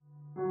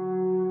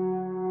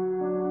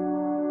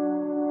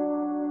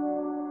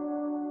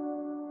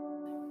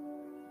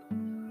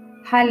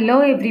Hello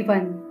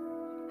everyone.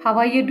 How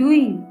are you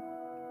doing?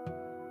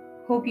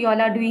 Hope you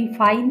all are doing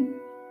fine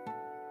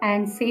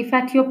and safe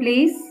at your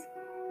place.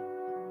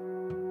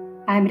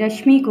 I am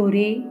Rashmi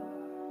Gore,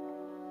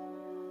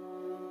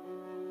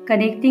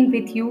 connecting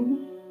with you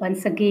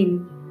once again.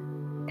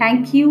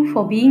 Thank you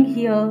for being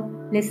here,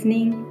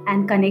 listening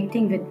and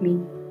connecting with me.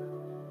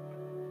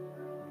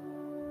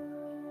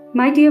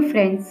 My dear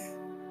friends,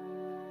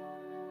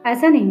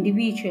 as an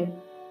individual,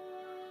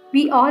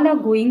 we all are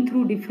going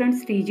through different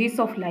stages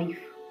of life.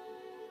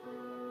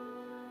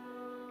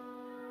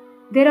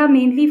 There are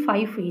mainly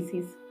five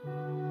phases: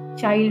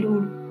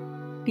 childhood,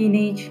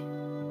 teenage,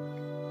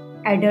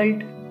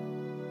 adult,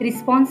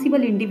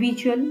 responsible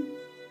individual,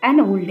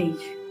 and old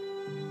age.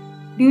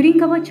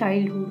 During our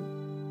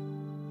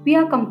childhood, we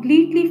are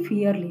completely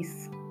fearless.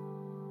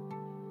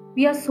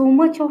 We are so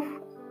much of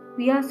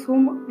we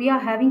are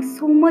having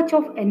so much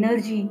of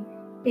energy,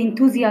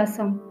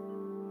 enthusiasm,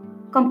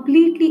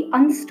 completely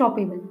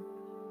unstoppable.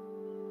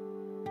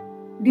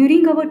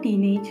 During our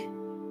teenage,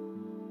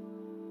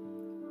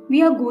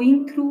 we are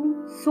going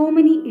through so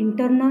many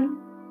internal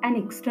and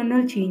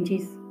external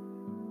changes.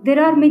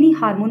 There are many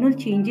hormonal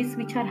changes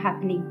which are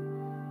happening.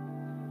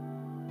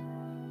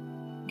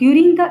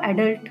 During the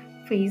adult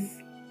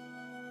phase,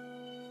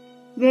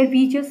 where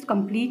we just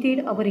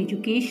completed our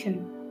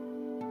education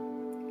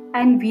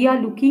and we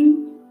are looking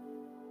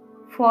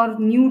for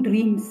new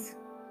dreams,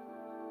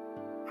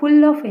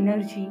 full of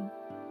energy,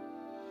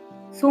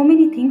 so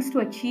many things to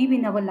achieve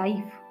in our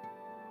life.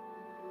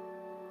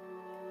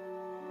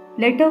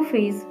 Later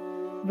phase,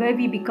 where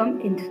we become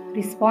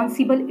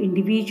responsible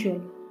individual,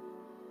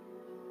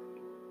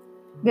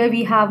 where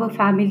we have a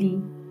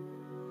family,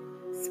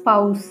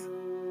 spouse,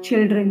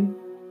 children.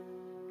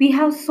 We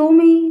have so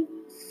many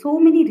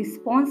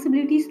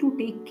responsibilities to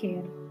take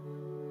care.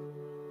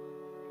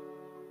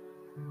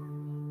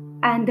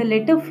 And the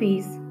later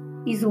phase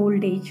is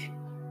old age,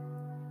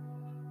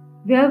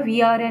 where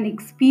we are an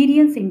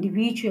experienced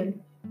individual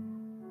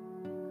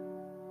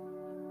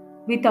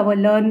with our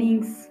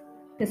learnings,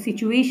 the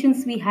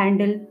situations we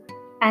handle,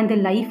 and the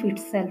life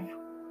itself.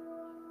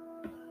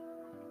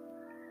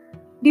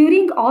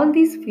 During all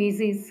these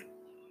phases,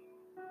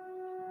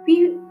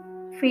 we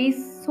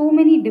face so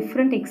many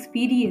different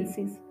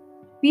experiences.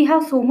 We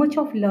have so much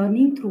of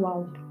learning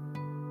throughout.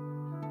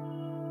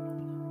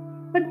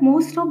 But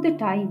most of the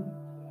time,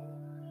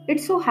 it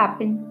so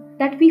happens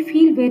that we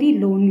feel very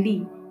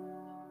lonely,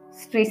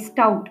 stressed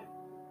out,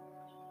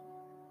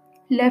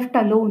 left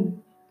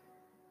alone.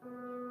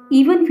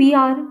 Even we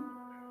are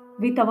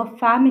with our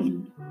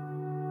family,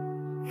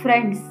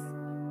 friends,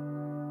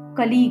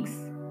 colleagues,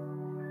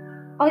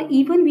 or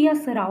even we are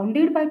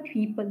surrounded by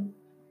people,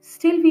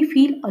 still we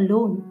feel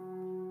alone.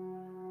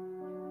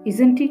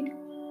 Isn't it?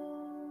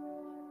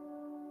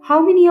 How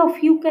many of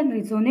you can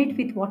resonate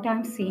with what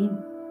I'm saying?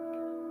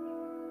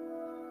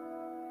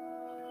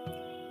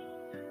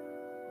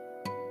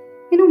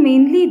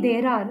 Mainly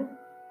there are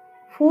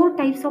four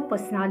types of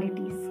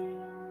personalities: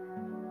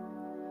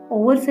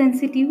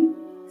 oversensitive,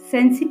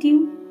 sensitive,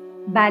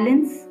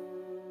 balanced,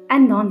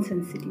 and non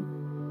sensitive.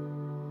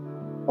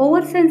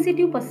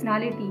 Oversensitive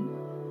personality,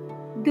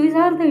 these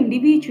are the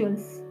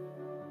individuals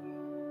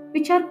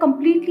which are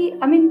completely,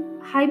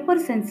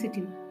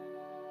 hypersensitive.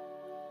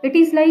 It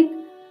is like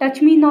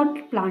touch me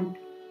not plant.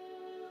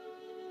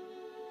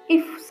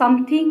 If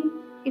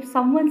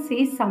someone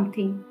says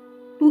something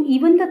to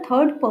even the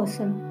third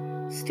person,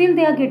 still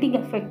they are getting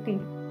affected.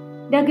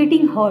 They are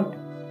getting hurt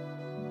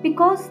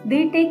because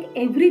they take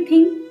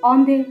everything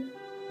on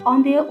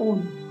their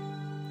own.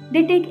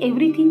 They take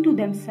everything to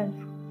themselves.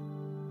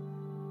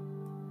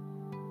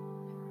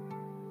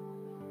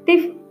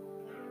 They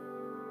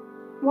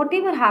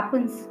whatever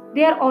happens,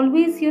 they are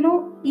always,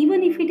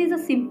 even if it is a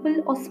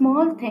simple or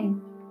small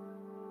thing,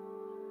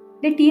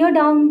 they tear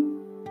down,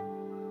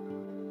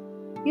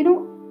 you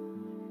know,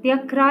 they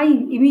are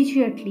crying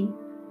immediately.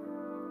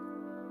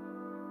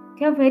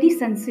 They are very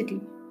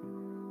sensitive.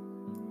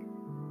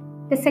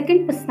 The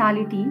second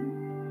personality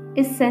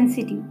is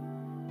sensitive.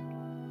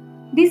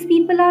 These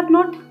people are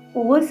not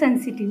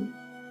oversensitive,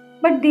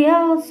 but they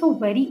are also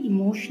very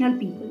emotional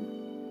people.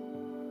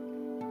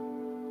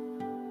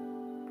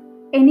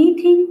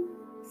 Anything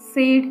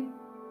said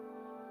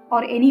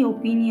or any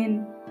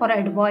opinion or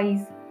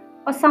advice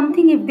or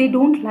something if they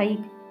don't like,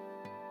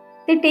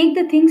 they take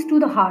the things to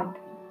the heart.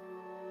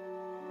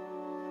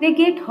 They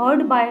get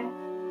hurt by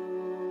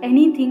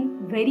anything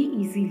very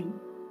easily.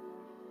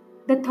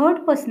 The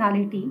third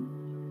personality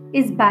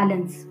is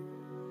balance.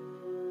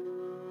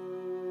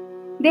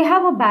 They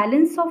have a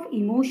balance of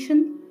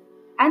emotion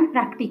and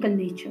practical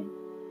nature,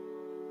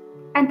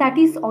 and that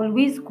is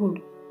always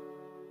good.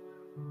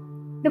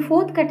 The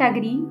fourth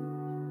category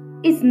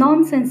is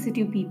non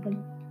sensitive people.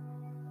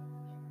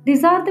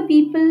 These are the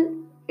people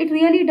it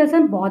really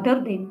doesn't bother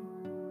them.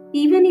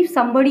 Even if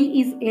somebody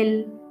is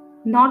ill,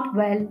 not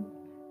well,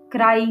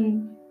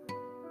 crying,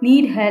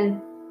 need help,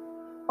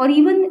 or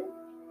even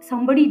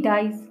somebody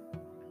dies,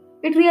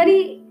 it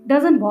really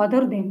doesn't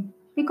bother them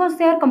because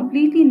they are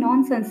completely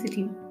non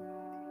sensitive.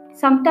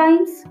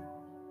 Sometimes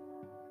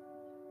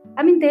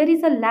There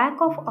is a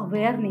lack of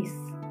awareness,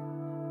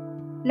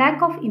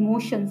 lack of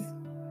emotions.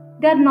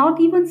 They are not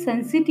even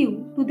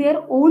sensitive to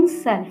their own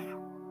self.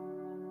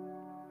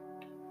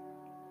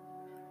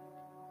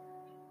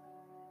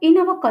 In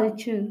our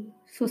culture,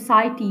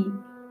 society,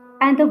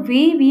 and the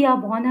way we are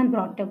born and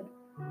brought up,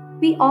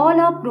 we all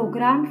are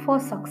programmed for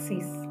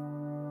success.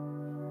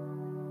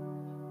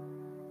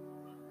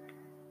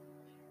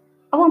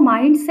 Our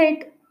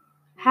mindset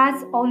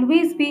has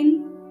always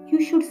been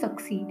you should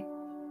succeed,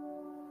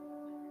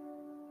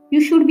 you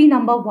should be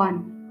number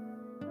one.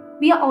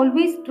 We are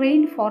always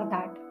trained for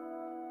that.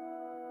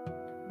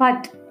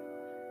 But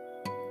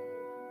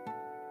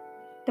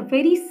the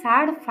very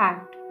sad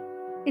fact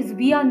is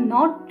we are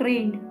not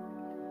trained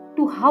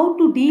to how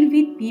to deal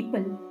with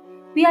people.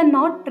 We are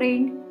not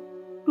trained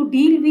to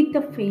deal with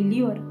the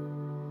failure,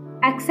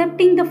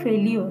 accepting the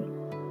failure.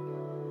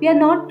 We are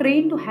not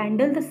trained to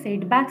handle the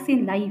setbacks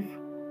in life,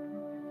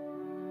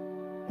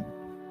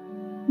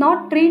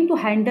 not trained to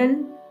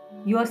handle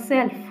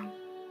yourself,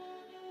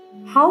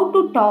 how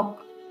to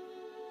talk,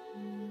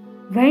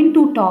 when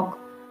to talk,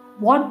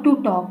 what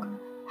to talk,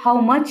 how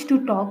much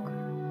to talk.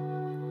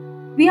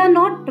 We are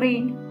not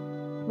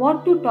trained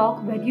what to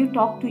talk when you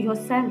talk to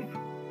yourself.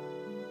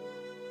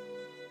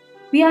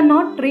 We are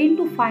not trained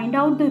to find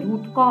out the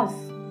root cause.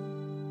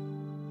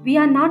 We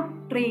are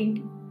not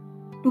trained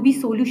to be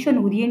solution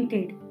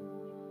oriented.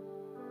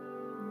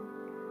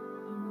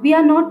 We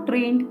are not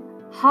trained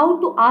how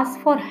to ask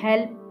for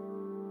help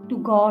to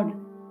God,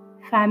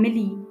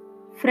 family,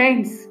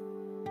 friends,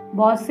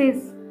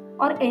 bosses,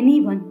 or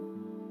anyone.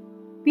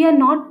 We are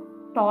not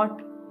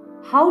taught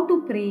how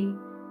to pray,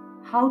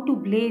 how to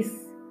bless,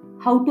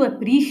 how to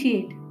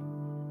appreciate.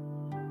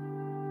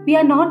 We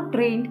are not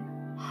trained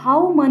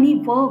how money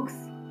works.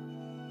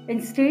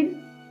 Instead,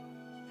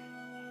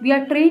 we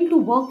are trained to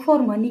work for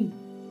money.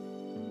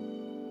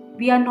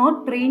 We are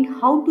not trained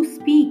how to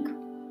speak.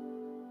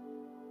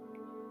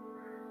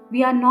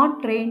 We are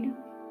not trained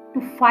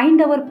to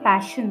find our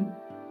passion,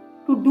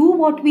 to do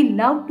what we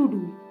love to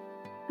do,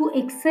 to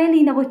excel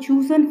in our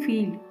chosen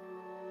field,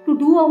 to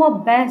do our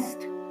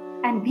best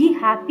and be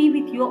happy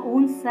with your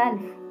own self.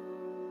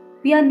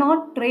 We are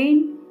not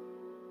trained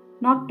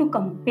not to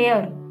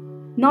compare,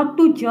 not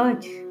to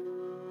judge.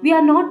 We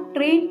are not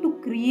trained to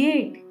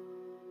create,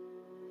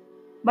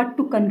 but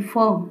to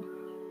confirm.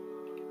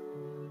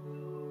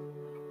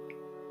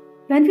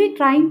 When we are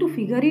trying to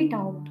figure it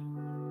out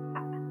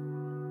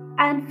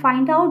and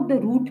find out the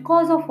root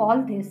cause of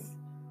all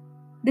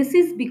this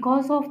is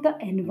because of the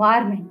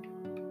environment.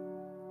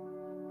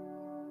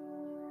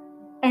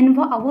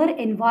 Our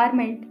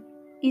environment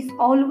is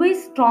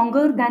always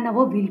stronger than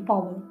our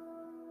willpower.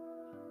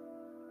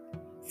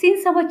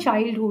 Since our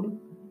childhood,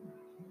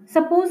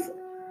 suppose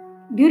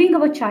during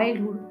our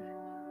childhood,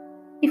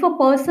 if a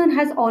person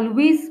has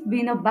always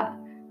been a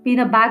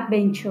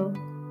backbencher,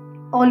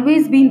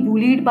 always been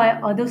bullied by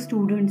other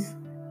students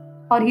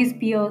or his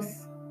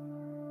peers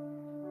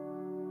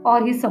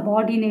or his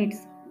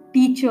subordinates,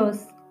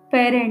 teachers,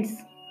 parents,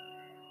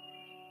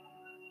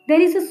 there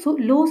is a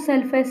low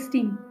self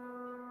esteem,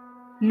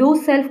 low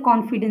self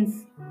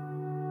confidence,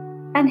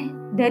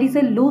 and there is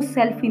a low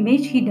self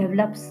image he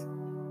develops.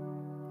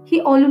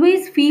 He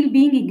always feel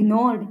being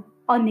ignored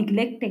or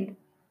neglected.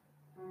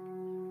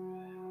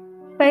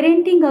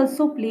 Parenting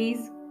also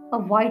plays a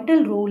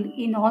vital role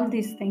in all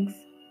these things.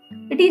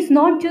 It is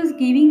not just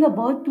giving a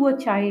birth to a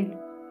child,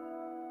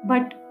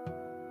 but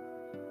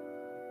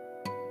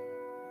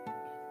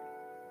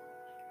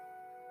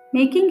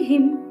making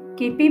him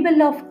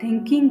capable of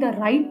thinking the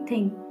right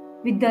thing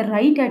with the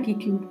right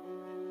attitude.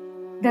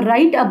 The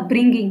right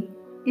upbringing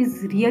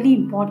is really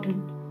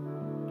important.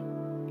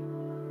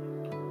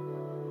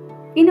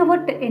 In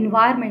our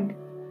environment,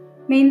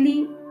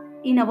 mainly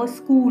in our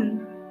school,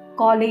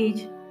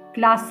 college,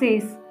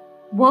 classes,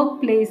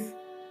 workplace,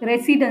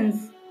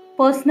 residence,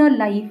 personal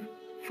life,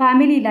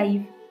 family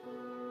life,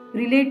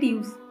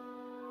 relatives,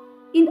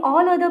 in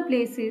all other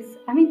places,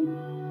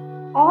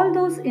 all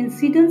those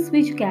incidents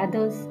which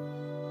gathers,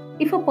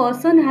 if a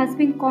person has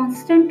been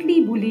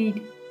constantly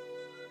bullied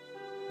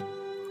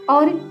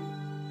or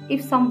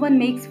if someone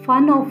makes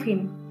fun of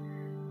him,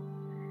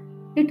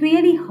 it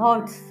really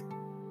hurts.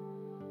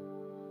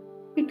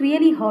 It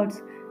really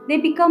hurts. They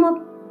become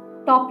a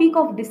topic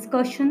of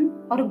discussion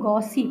or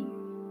gossip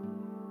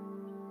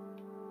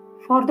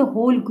for the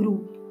whole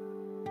group.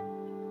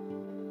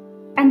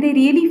 And they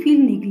really feel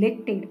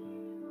neglected,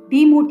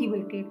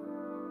 demotivated.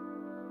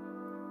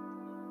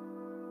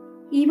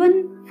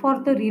 Even for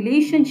the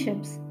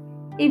relationships,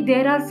 if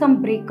there are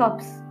some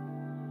breakups,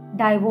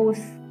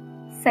 divorce,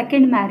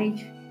 second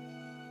marriage,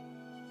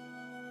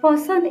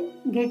 person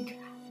get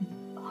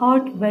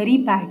hurt very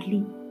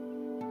badly.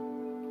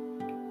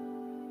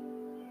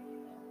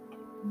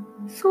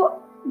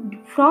 So,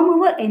 from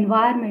our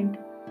environment,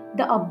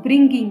 the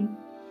upbringing,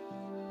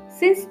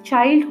 since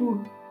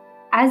childhood,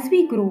 as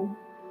we grow,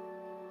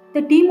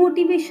 the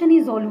demotivation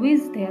is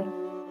always there.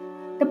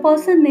 The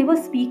person never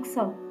speaks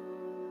up.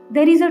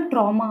 There is a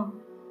trauma.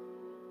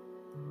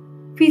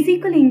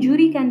 Physical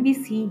injury can be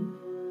seen.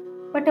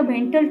 but a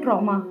mental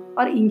trauma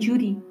or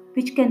injury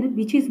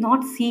which is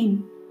not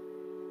seen,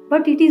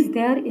 but it is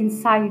there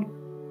inside,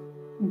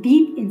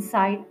 deep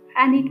inside,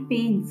 and it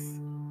pains,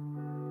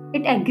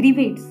 it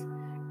aggravates,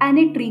 and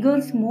it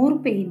triggers more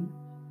pain.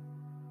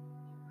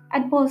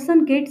 And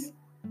person gets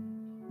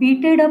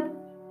beaten up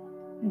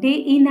day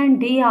in and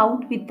day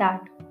out with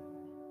that.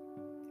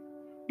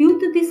 Due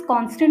to this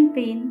constant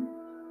pain,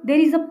 there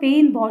is a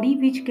pain body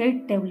which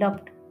gets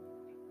developed.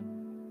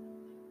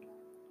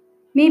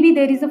 Maybe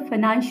there is a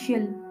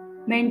financial,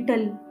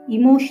 mental,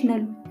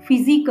 emotional,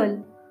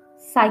 physical,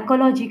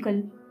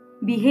 psychological,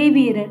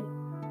 behavioral,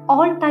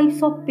 all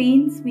types of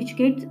pains which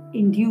get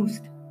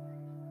induced.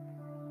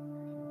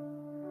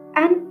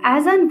 And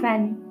as and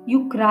when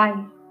you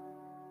cry,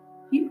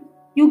 you,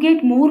 you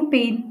get more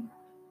pain.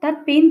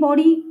 That pain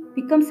body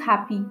becomes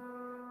happy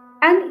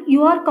and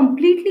you are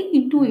completely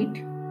into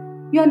it.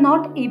 You are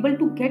not able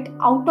to get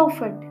out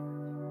of it,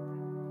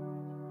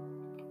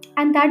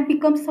 and that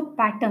becomes a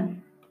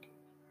pattern.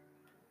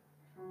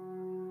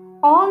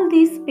 All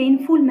these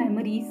painful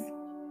memories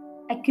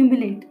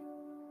accumulate.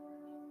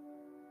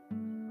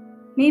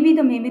 Maybe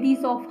the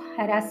memories of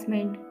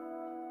harassment,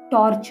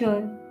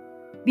 torture,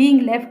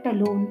 being left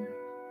alone.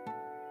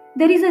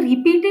 There is a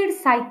repeated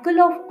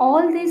cycle of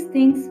all these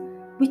things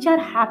which are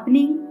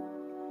happening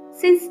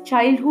since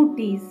childhood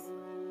days,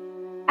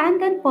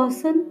 and then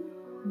person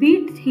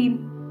beats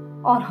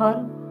him or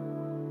her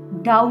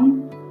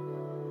down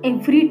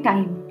every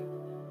time.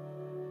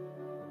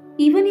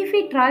 Even if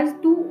he tries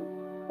to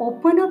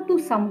open up to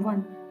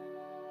someone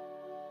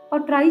or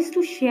tries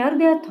to share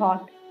their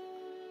thought,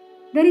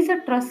 there is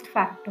a trust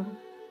factor.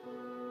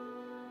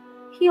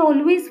 He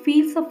always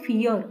feels a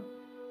fear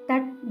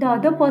that the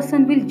other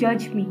person will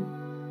judge me,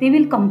 they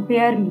will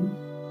compare me,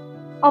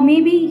 or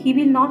maybe he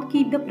will not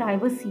keep the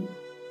privacy.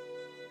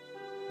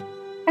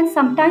 And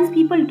sometimes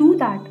people do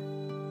that.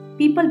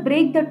 People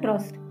break the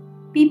trust,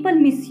 people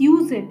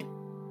misuse it,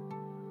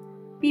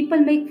 people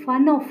make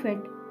fun of it.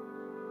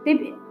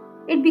 They,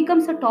 it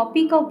becomes a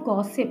topic of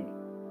gossip,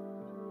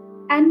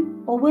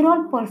 and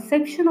overall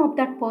perception of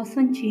that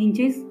person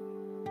changes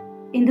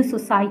in the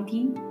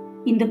society,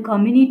 in the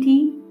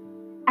community,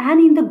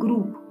 and in the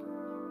group,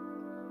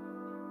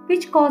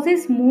 which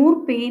causes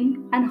more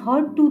pain and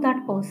hurt to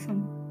that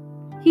person.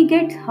 He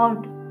gets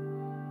hurt.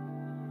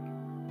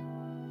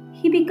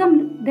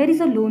 There is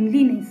a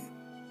loneliness.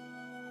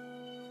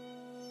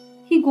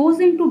 He goes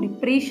into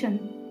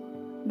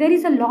depression. There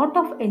is a lot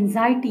of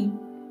anxiety,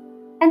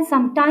 and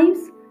sometimes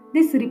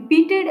this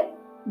repeated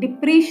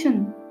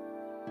depression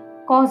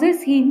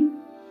causes him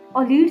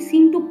or leads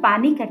him to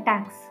panic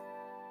attacks.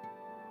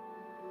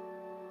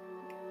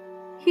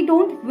 He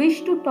don't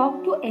wish to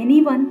talk to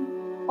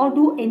anyone or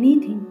do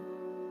anything.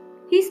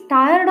 He's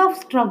tired of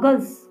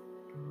struggles.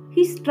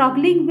 He's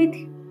struggling with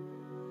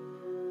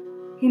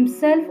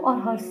himself or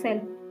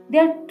herself. They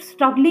are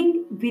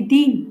struggling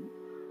within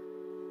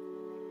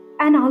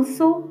and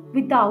also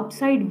with the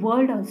outside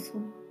world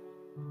also.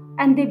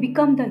 And they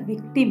become the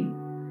victim.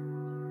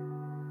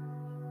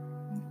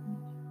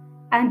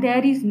 And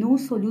there is no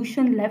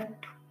solution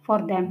left for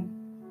them.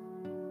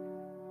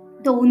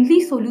 The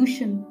only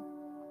solution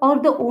or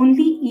the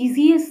only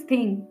easiest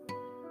thing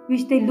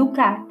which they look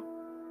at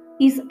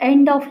is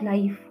end of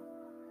life.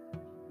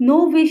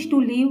 No wish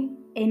to live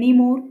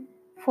anymore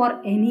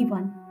for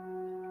anyone.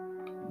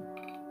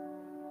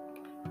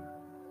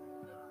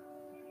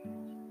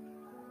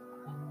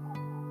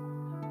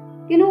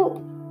 You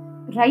know,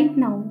 right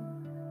now,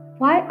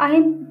 why I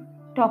am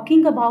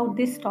talking about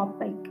this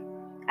topic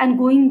and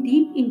going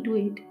deep into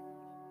it,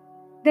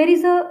 there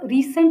is a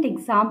recent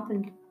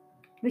example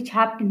which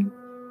happened.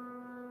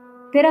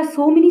 There are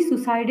so many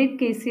suicidal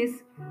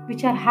cases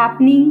which are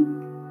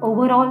happening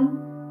overall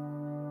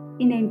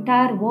in the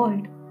entire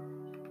world.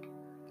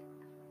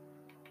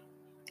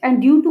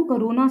 And due to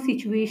corona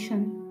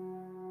situation,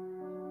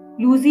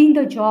 losing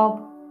the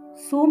job,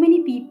 so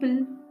many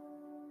people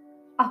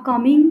are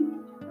coming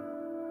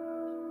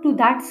to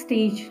that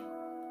stage.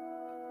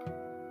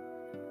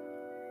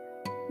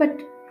 But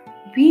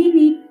we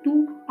need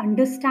to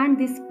understand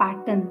this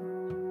pattern.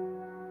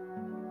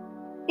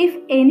 If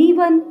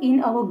anyone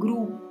in our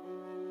group,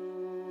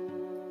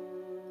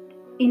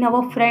 in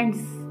our friend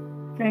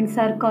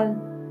circle,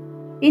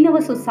 in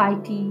our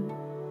society,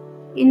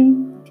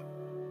 in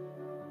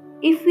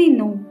if we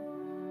know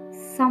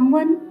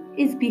someone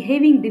is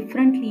behaving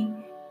differently,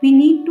 we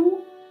need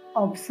to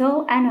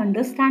observe and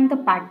understand the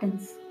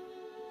patterns,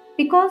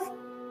 because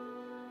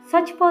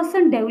such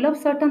person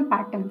develops certain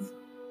patterns.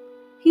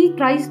 He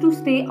tries to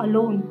stay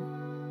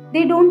alone.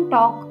 They don't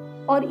talk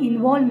or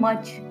involve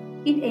much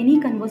in any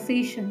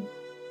conversation.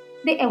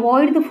 They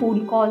avoid the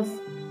phone calls,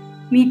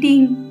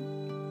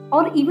 meeting,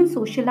 or even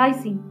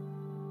socializing.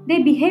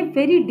 They behave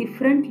very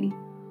differently.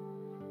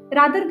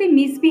 Rather, they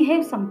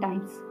misbehave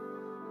sometimes.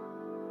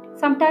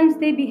 Sometimes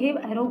they behave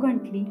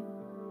arrogantly.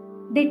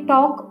 They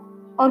talk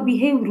or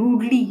behave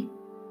rudely.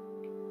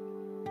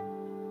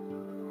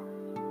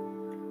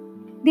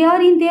 They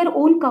are in their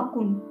own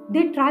cocoon.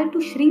 They try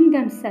to shrink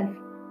themselves.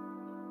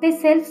 They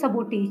self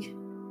sabotage.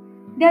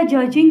 They are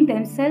judging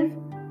themselves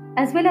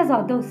as well as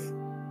others.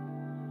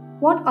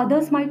 What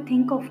others might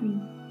think of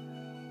me.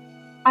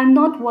 I'm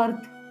not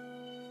worth.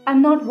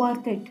 I'm not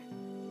worth it.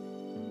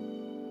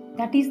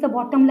 That is the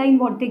bottom line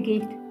what they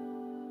get.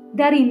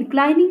 They are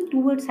inclining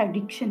towards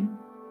addiction.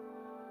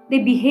 They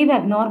behave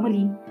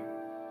abnormally.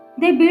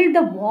 They build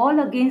the wall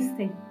against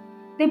them.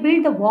 They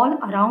build the wall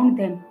around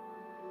them.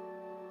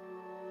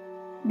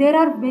 There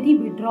are very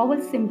withdrawal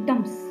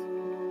symptoms.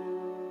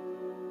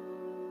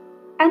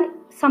 And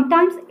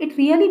sometimes it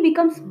really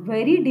becomes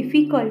very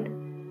difficult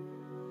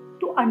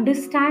to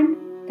understand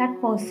that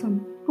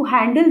person, to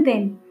handle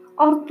them,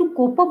 or to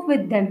cope up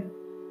with them.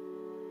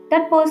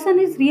 That person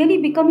is really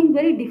becoming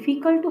very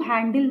difficult to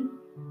handle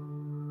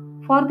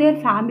for their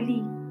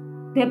family,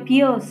 their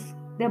peers,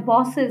 their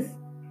bosses,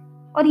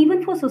 or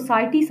even for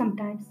society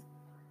sometimes.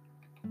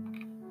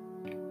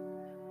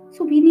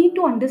 So we need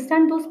to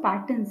understand those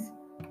patterns.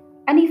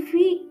 And if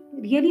we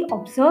really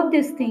observe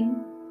this thing,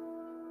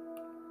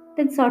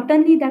 then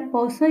certainly that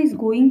person is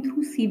going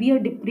through severe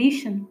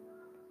depression.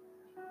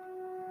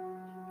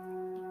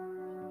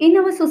 In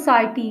our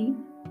society,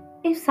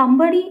 if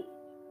somebody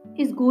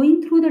is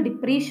going through the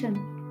depression,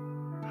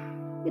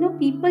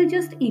 people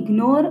just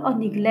ignore or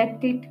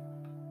neglect it,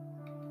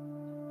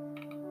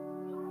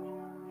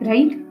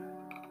 right?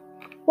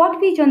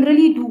 What we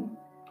generally do,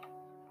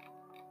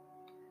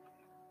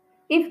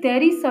 if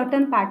there is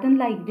certain pattern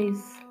like this,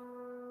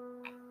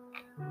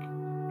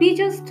 we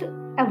just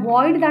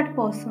avoid that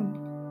person.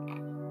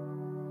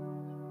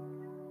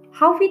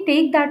 How we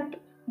take that,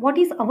 what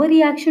is our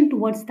reaction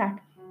towards that?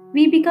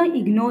 We become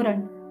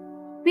ignorant.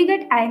 We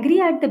get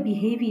angry at the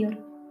behavior.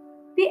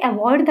 We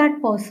avoid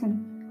that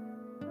person.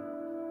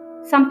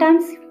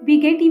 Sometimes we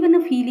get even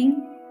a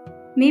feeling,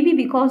 maybe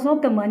because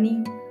of the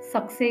money,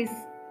 success,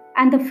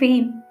 and the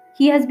fame,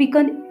 he has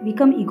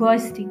become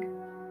egoistic.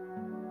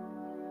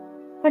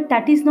 But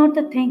that is not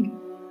the thing.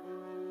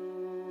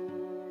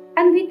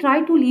 And we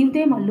try to leave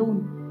them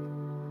alone,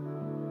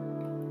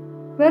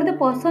 where the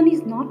person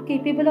is not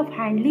capable of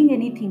handling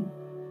anything.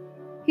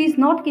 He is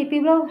not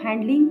capable of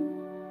handling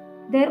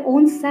their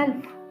own self,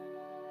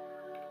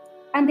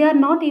 and they are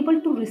not able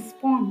to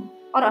respond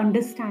or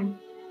understand.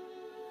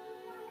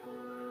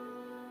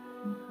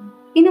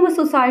 In our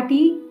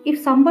society, if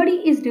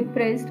somebody is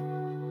depressed,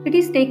 it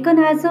is taken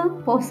as a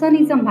person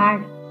is a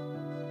mad.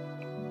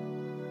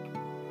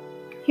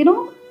 You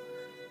know,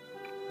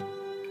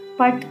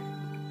 but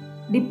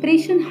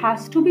depression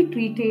has to be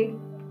treated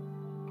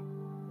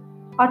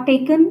or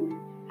taken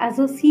as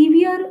a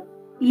severe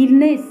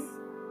illness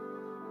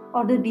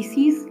or the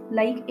disease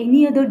like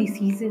any other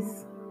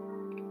diseases.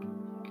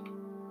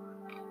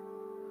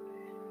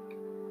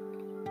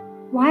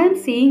 Why I'm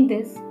saying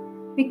this?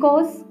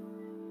 Because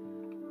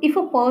if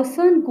a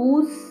person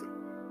goes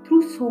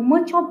through so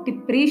much of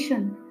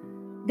depression,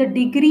 the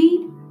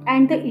degree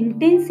and the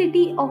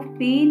intensity of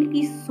pain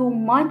is so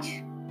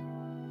much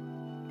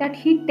that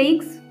he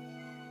takes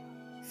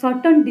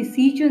certain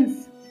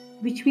decisions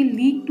which will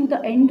lead to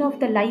the end of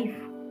the life.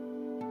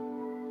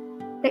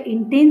 The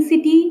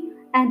intensity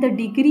and the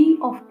degree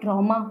of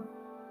trauma,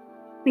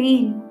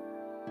 pain,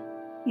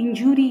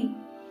 injury,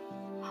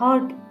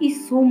 hurt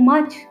is so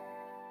much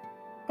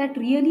that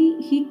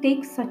really he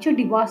takes such a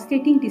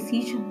devastating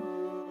decision.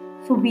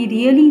 So we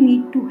really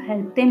need to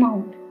help them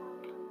out.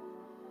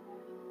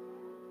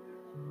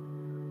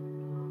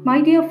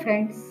 My dear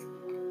friends,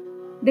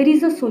 there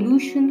is a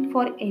solution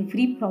for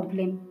every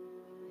problem,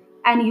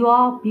 and you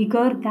are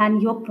bigger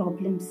than your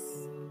problems.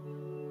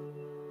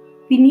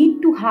 We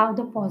need to have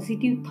the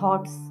positive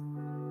thoughts.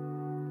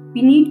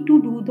 We need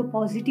to do the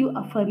positive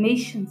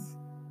affirmations.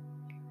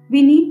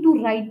 We need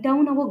to write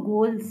down our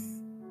goals,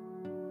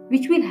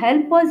 which will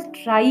help us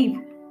drive,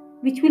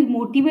 which will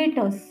motivate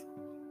us.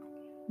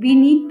 We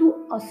need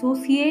to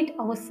associate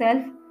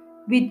ourselves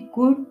with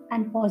good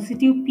and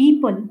positive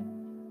people.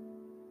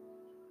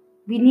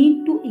 We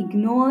need to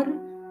ignore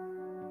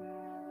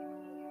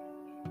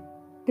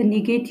the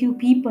negative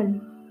people.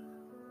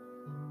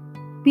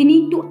 We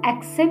need to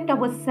accept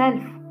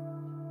ourselves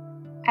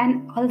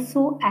and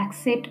also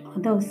accept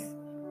others.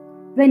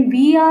 When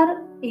we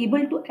are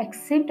able to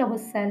accept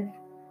ourselves,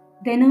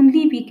 then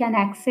only we can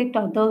accept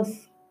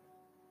others.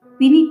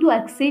 We need to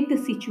accept the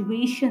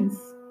situations.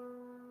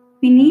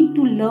 We need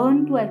to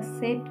learn to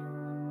accept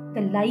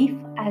the life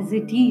as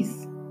it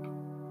is.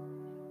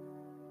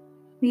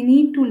 We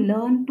need to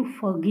learn to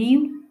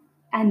forgive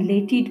and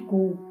let it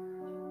go,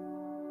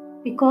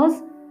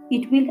 because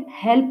it will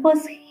help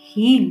us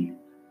heal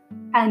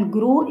and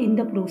grow in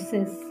the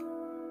process.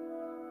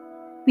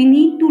 We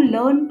need to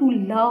learn to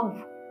love.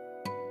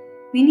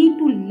 We need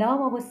to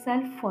love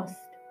ourselves first,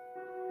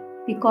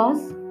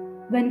 because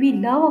when we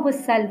love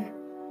ourselves,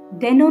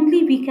 then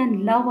only we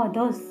can love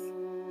others.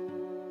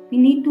 We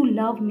need to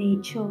love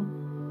nature,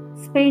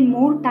 spend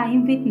more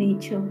time with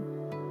nature.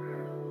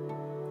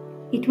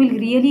 It will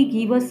really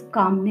give us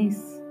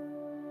calmness.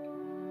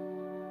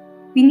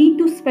 We need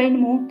to spend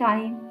more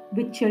time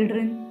with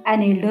children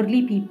and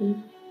elderly people.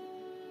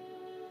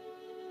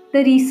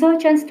 The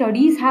research and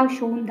studies have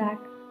shown that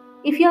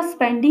If you are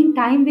spending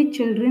time with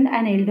children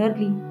and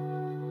elderly,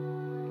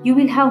 you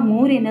will have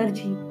more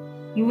energy,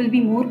 you will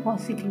be more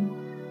positive.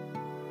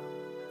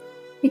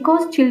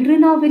 Because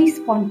children are very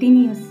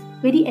spontaneous,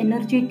 very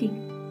energetic,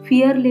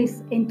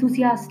 fearless,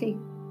 enthusiastic,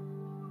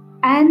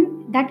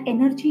 and that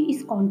energy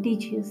is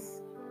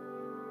contagious.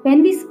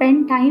 When we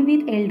spend time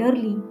with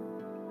elderly,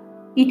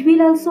 it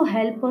will also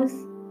help us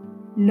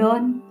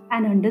learn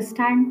and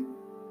understand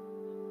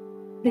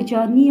the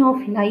journey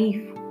of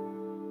life,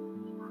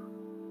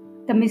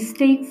 the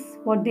mistakes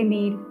what they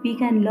made. We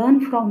can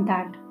learn from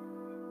that.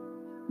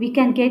 We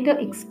can get an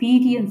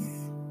experience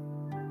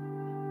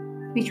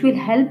which will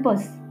help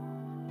us.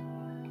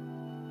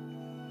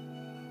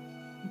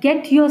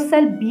 Get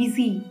yourself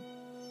busy,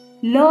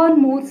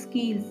 learn more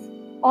skills,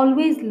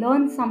 always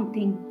learn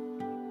something,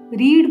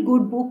 read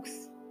good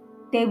books,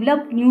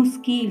 develop new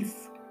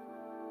skills,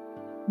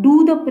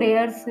 do the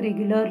prayers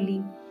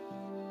regularly,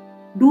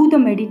 do the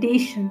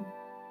meditation.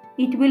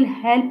 It will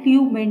help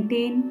you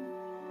maintain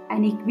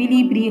an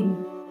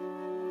equilibrium,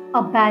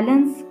 a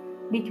balance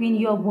between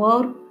your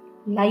work,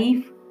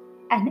 life,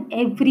 and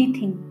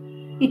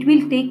everything. It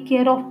will take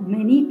care of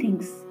many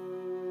things.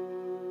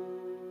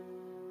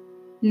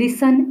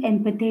 Listen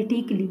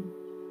empathetically.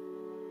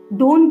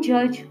 Don't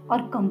judge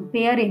or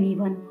compare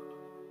anyone.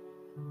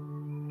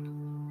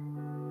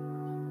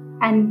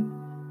 And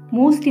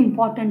most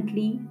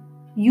importantly,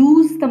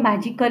 use the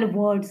magical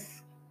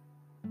words.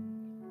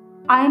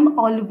 I am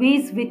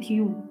always with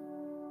you.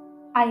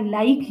 I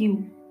like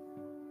you.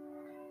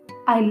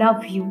 I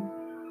love you.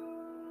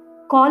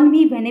 Call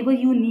me whenever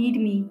you need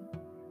me.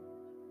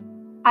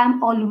 I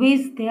am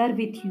always there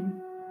with you.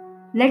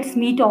 Let's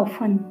meet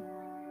often.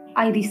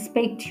 I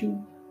respect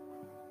you.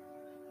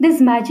 These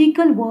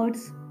magical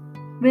words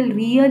will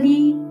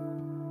really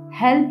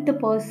help the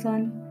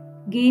person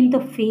gain the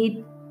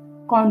faith,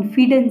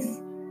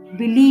 confidence,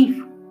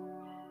 belief.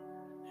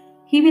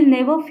 He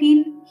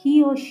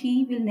or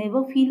she will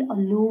never feel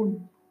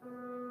alone.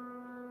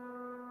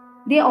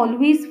 They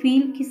always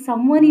feel that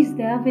someone is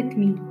there with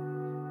me,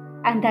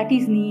 and that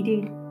is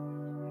needed.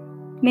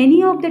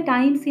 Many of the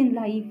times in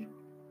life,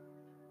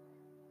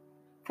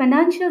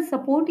 financial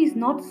support is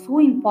not so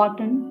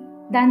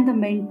important than the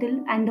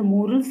mental and the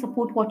moral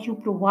support what you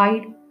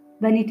provide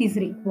when it is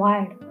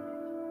required.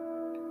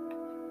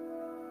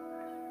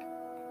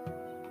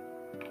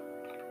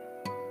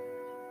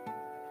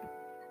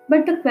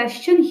 But the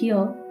question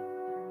here,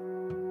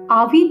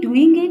 are we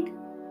doing it?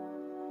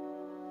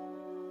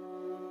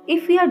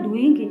 If we are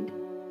doing it,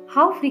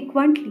 how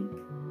frequently?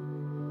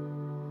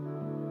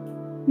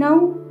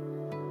 Now,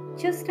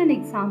 just an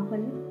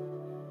example.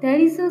 There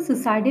is a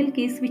suicidal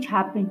case which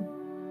happened.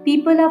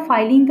 People are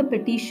filing the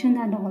petition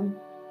and all.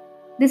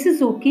 This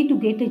is okay to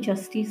get a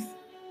justice.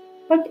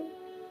 But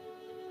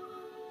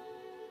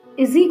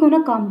is he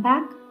gonna come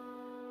back?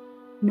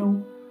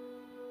 No.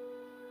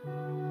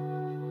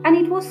 And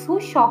it was so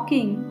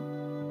shocking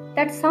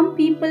that some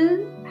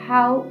people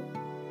have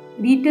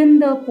written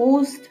the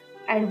post,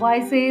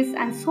 advices,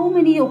 and so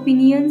many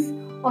opinions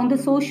on the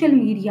social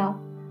media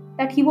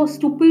that he was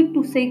stupid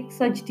to take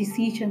such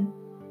decision.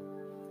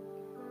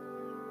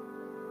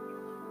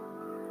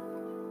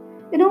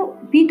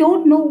 We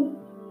don't know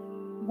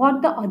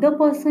what the other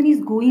person is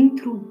going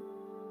through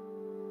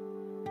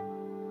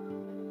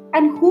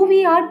and who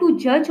we are to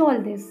judge all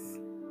this.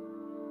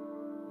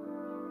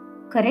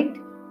 Correct?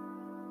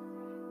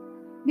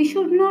 We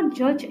should not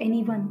judge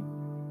anyone.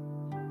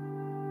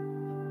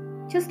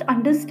 Just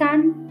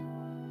understand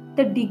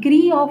the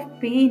degree of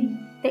pain,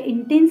 the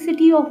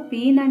intensity of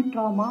pain and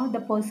trauma the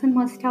person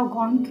must have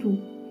gone through,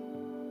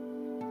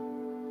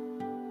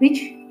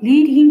 which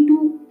lead him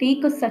to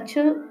take such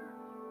a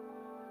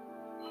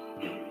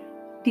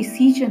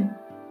decision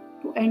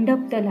to end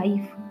up the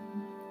life.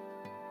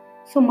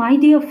 So my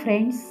dear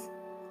friends,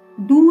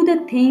 do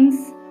the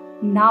things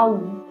now.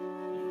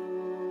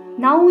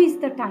 Now is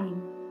the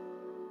time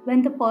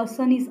when the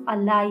person is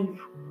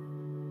alive.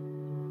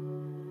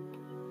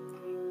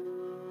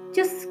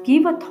 Just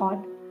give a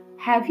thought.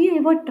 Have you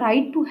ever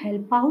tried to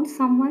help out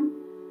someone?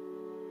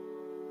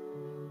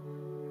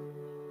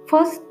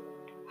 First,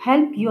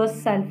 help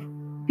yourself.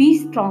 Be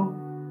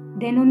strong.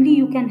 Then only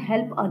you can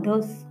help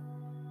others.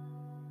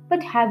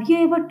 But have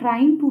you ever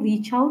tried to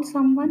reach out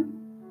someone?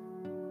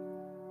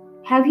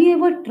 Have you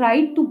ever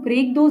tried to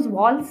break those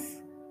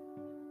walls?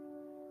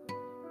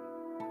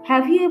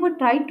 Have you ever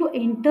tried to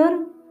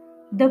enter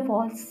the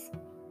walls?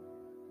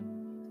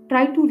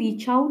 Try to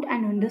reach out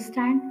and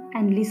understand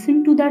and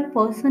listen to that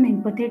person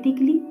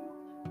empathetically.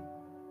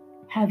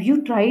 Have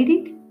you tried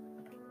it?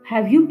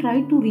 Have you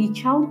tried to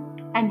reach out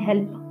and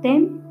help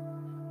them?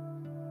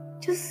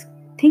 Just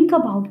think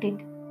about it.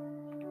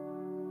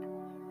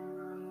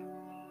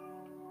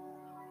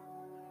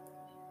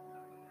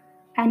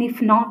 And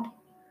if not,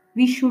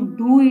 we should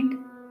do it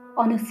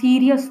on a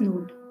serious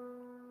note.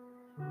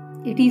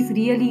 It is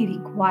really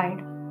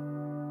required.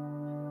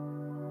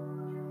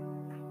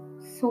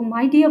 So,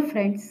 my dear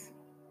friends,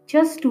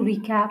 just to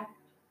recap,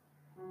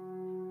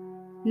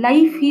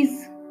 life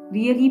is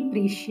really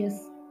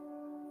precious.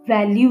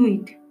 Value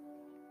it.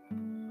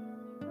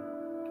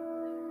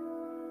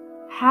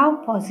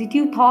 have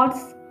positive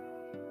thoughts,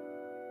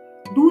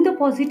 do the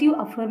positive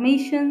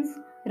affirmations,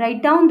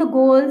 write down the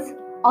goals,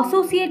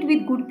 associate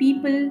with good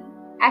people,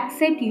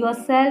 accept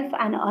yourself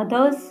and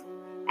others,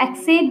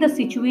 accept the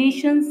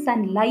situations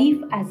and life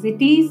as it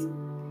is,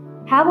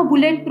 have a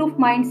bulletproof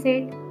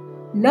mindset,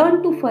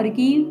 learn to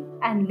forgive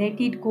and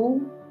let it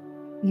go,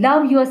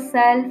 love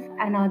yourself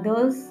and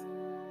others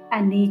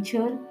and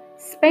nature,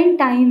 spend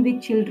time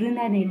with children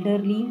and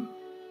elderly,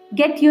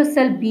 get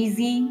yourself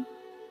busy,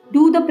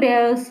 do the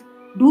prayers,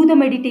 do the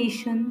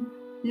meditation,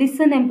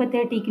 listen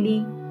empathetically,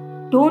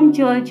 don't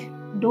judge,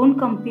 don't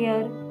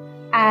compare,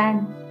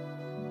 and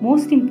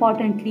most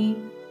importantly,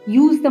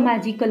 use the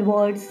magical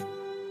words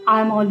I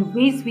am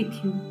always with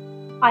you,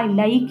 I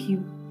like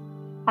you,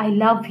 I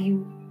love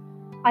you,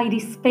 I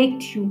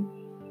respect you.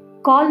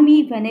 Call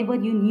me whenever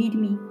you need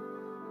me.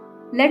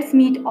 Let's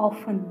meet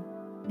often.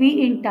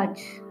 Be in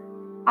touch.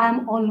 I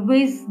am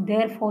always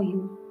there for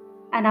you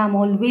and I am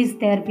always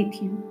there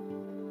with you.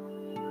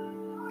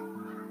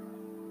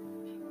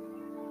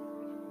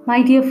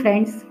 My dear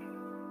friends,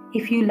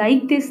 if you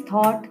like this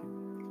thought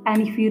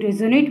and if you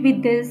resonate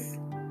with this,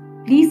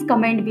 please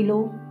comment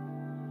below.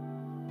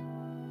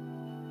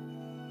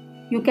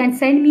 You can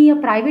send me a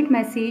private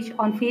message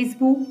on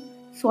Facebook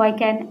so I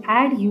can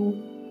add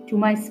you to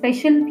my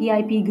special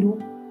VIP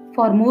group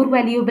for more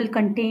valuable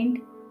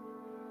content.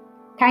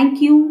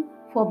 Thank you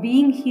for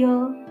being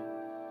here,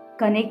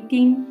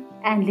 connecting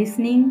and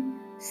listening.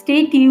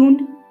 Stay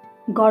tuned.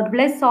 God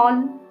bless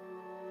all.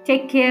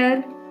 Take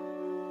care.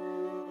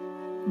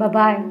 Bye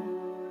bye.